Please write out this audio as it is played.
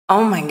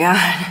Oh my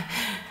God,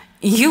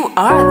 you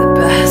are the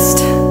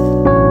best.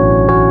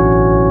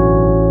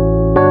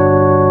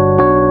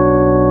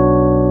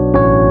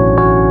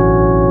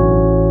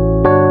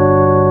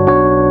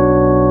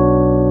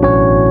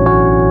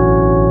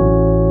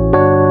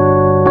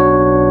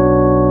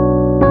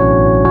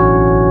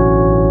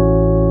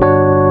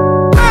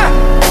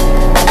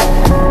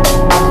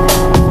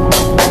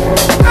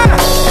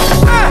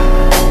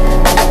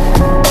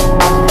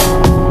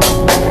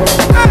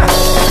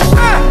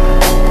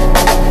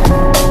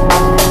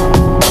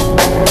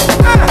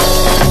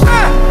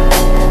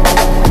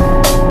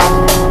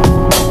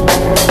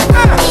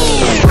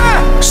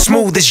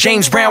 This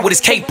James Brown with his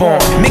cape on,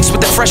 mixed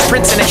with the Fresh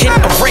Prince and a hint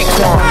of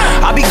Raekwon.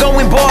 I be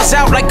going balls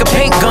out like a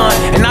paint gun,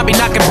 and I be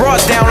knocking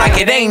bras down like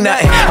it ain't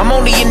nothing. I'm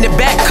only in the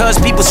back cause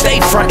people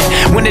stay frontin'.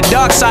 When the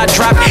dark side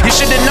drop, you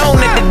should've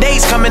known that the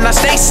day's coming. I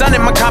stay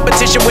sunning, my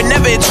competition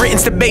whenever it's written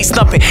to bass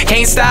thumping.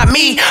 Can't stop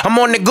me, I'm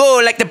on the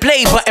go like the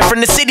play button. From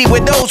the city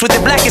where those with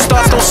the blackest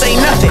thoughts don't say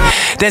nothing.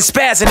 Then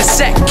spazz in a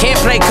sec, can't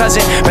play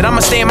cousin, but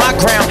I'ma stay in my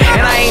ground,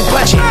 and I ain't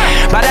budging.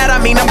 By that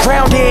I mean I'm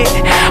grounded.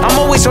 I'm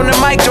always on the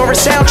mic during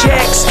sound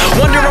checks,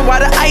 wondering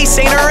why the ice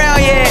ain't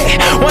around yet.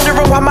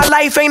 Wondering why my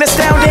life ain't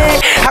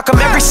astounding. How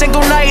come every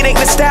single night ain't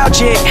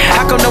nostalgic?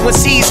 How come no one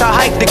sees how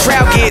hyped the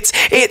crowd gets?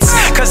 It's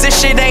cause this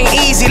shit ain't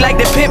easy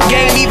like the pimp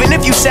game. Even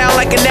if you sound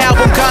like an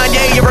album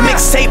Kanye or a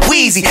mixtape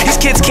Weezy,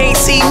 these kids can't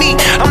see me.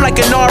 I'm like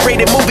an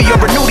R-rated movie or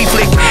a nudie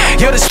flick.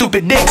 You're the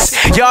stupid dicks.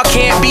 Y'all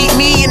can't beat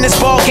me in this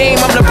ball game.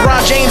 I'm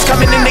LeBron James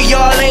coming into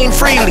y'all lane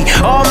freely.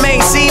 All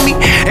men see me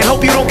and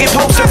hope you don't get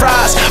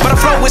posterized, but I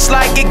flow it's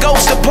like it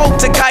goes to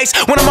poltergeist.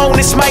 When I'm on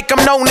this mic,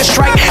 I'm known to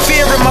strike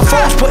fear in my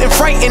foes, putting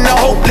fright in the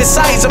hopeless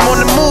eyes. I'm on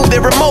the move,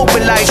 they're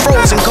immobilized,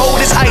 frozen cold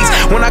as ice.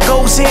 When I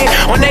goes in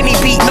on any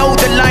beat, know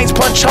the lines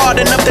punch hard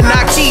enough to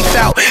knock teeth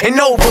out and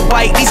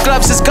overbite. These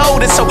gloves is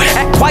golden, so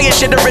act quiet,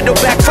 shit a riddle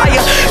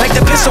backfire like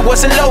the pistol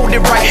wasn't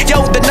loaded right.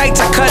 Yo, the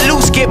nights I cut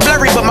loose get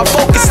blurry, but my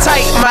focus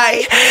tight.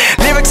 My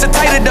lyrics are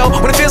tighter though,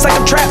 when it feels like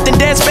I'm trapped in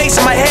dead space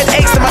and my head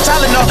aches to my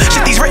Tylenol.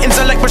 Shit, these writtens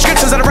are like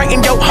prescriptions that I'm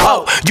writing, yo.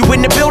 Oh, you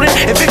in the building?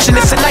 Eviction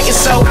is tonight, and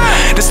so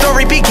the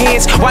story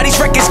begins. Why these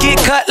records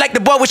get cut like the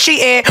boy was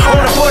cheating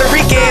on a Puerto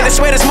Rican. I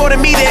swear there's more to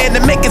me than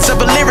the makings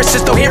of a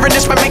lyricist. Though hearing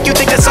this might make you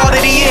think that's all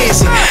that he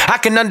is. I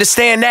can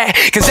understand that,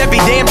 cause every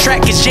damn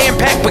track is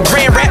jam-packed with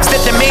grand raps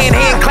that the man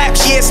hand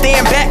claps. Yeah,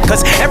 stand back,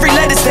 cause every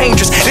letter's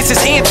dangerous. This is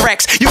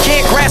anthrax. You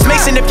can't grasp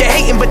Mason if you're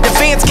hating, but the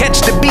fans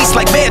catch the beast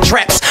like bear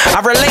traps. I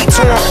relate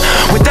to him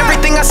with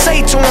everything I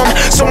say to him.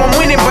 So I'm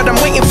winning, but I'm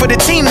waiting for the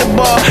team to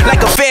ball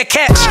like a fair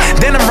catch.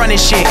 Then I'm running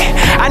shit.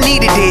 I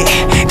needed it,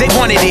 they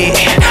wanted it.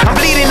 I'm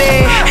bleeding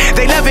it,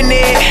 they loving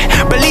it,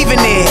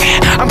 believing it.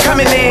 I'm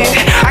coming in,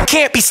 I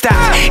can't be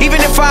stopped.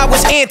 Even if I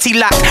was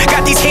anti-lock,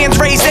 got these hands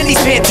raised and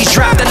these panties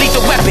dropped. I leave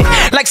the weapon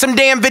like some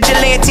damn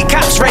vigilante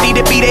cops, ready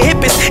to be the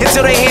hippest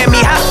until they hand me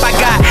hop. I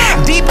got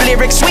deep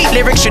lyrics, sweet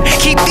lyrics, should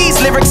keep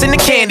these lyrics in the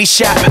candy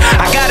shop.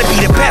 I gotta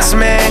be the best,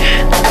 man.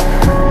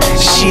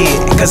 Shit,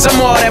 cause I'm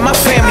all that my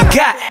family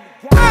got.